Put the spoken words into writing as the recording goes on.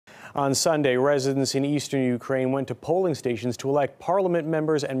On Sunday, residents in eastern Ukraine went to polling stations to elect parliament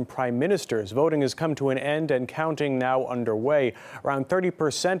members and prime ministers. Voting has come to an end and counting now underway. Around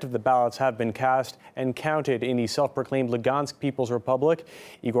 30% of the ballots have been cast and counted in the self-proclaimed Lugansk People's Republic.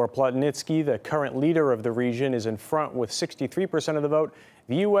 Igor Plotnitsky, the current leader of the region, is in front with 63% of the vote.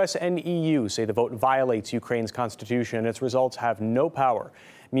 The U.S. and EU say the vote violates Ukraine's constitution and its results have no power.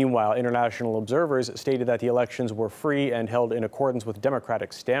 Meanwhile, international observers stated that the elections were free and held in accordance with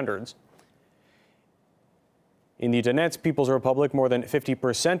democratic standards. In the Donetsk People's Republic, more than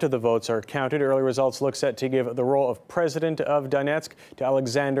 50% of the votes are counted. Early results look set to give the role of president of Donetsk to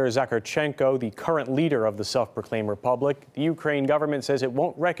Alexander Zakharchenko, the current leader of the self-proclaimed republic. The Ukraine government says it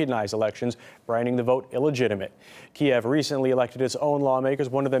won't recognize elections, branding the vote illegitimate. Kiev recently elected its own lawmakers,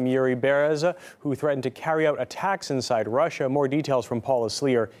 one of them Yuri Bereza, who threatened to carry out attacks inside Russia. More details from Paula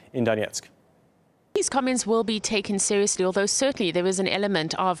Sleer in Donetsk. These comments will be taken seriously, although certainly there is an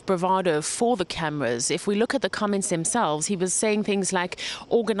element of bravado for the cameras. If we look at the comments themselves, he was saying things like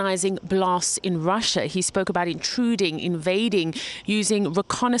organizing blasts in Russia. He spoke about intruding, invading, using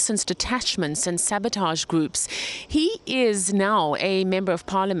reconnaissance detachments and sabotage groups. He is now a member of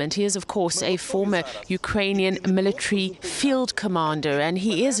parliament. He is, of course, a former Ukrainian military field commander, and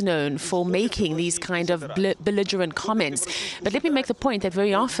he is known for making these kind of belligerent comments. But let me make the point that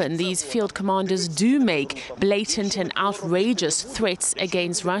very often these field commanders do make blatant and outrageous threats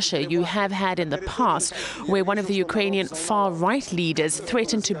against Russia. You have had in the past where one of the Ukrainian far-right leaders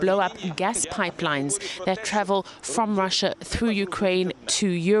threatened to blow up gas pipelines that travel from Russia through Ukraine to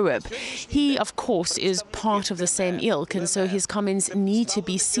Europe. He, of course, is part of the same ilk, and so his comments need to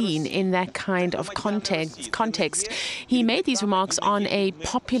be seen in that kind of context. He made these remarks on a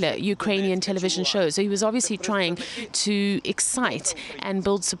popular Ukrainian television show, so he was obviously trying to excite and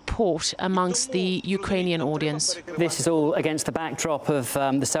build support amongst the Ukrainian audience. This is all against the backdrop of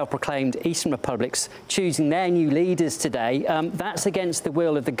the self-proclaimed Eastern Republics choosing their new leaders today. That's against the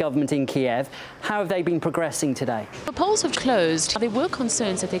will of the government in Kiev. How have they been progressing today? The polls have closed. There were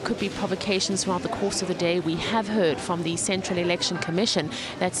concerns that there could be provocations throughout the course of the day. We have heard from the Central Election Commission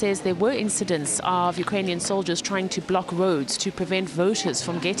that says there were incidents of Ukrainian soldiers trying to block roads to prevent voters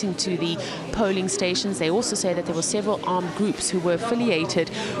from getting to the polling stations. They also say that there were several armed groups who were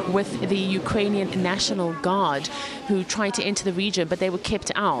affiliated with the Ukrainian National Guard who tried to enter the region, but they were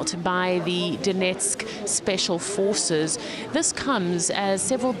kept out by the Donetsk Special Forces. This comes as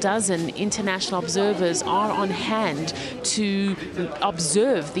several dozen international observers are on hand to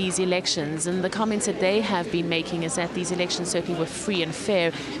observe these elections, and the comments that they have been making is that these elections certainly were free and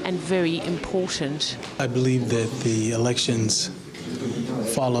fair and very important. I believe that the elections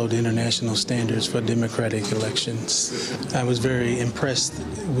followed international standards for democratic elections. I was very impressed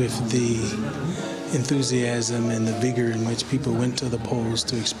with the enthusiasm and the vigor in which people went to the polls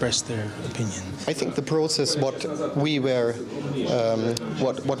to express their opinion. I think the process, what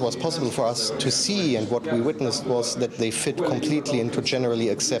was possible for us to see and what we witnessed was that they fit completely into generally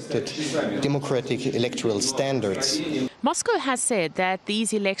accepted democratic electoral standards. Moscow has said that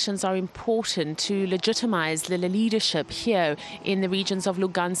these elections are important to legitimize the leadership here in the regions of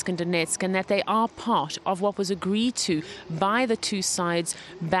Lugansk and Donetsk, and that they are part of what was agreed to by the two sides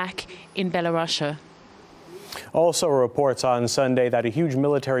back in Belarus. Also reports on Sunday that a huge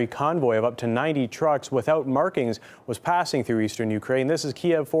military convoy of up to 90 trucks without markings was passing through eastern Ukraine. This is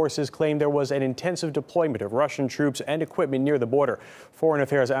Kiev forces claim there was an intensive deployment of Russian troops and equipment near the border. Foreign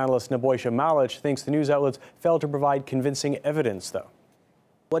affairs analyst Nebojša Malic thinks the news outlets failed to provide convincing evidence, though.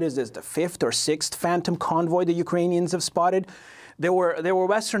 What is this, the fifth or sixth phantom convoy the Ukrainians have spotted? There were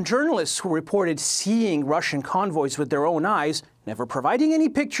Western journalists who reported seeing Russian convoys with their own eyes, never providing any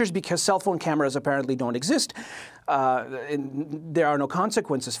pictures because cell phone cameras apparently don't exist. There are no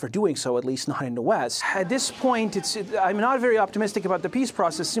consequences for doing so, at least not in the West. At this point, I'm not very optimistic about the peace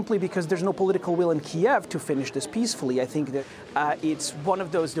process simply because there's no political will in Kiev to finish this peacefully. I think that it's one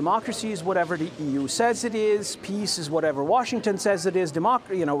of those democracies, whatever the EU says it is, peace is whatever Washington says it is.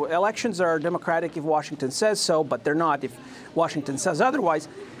 Elections are democratic if Washington says so, but they're not if Washington says otherwise.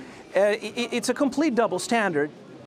 It's a complete double standard.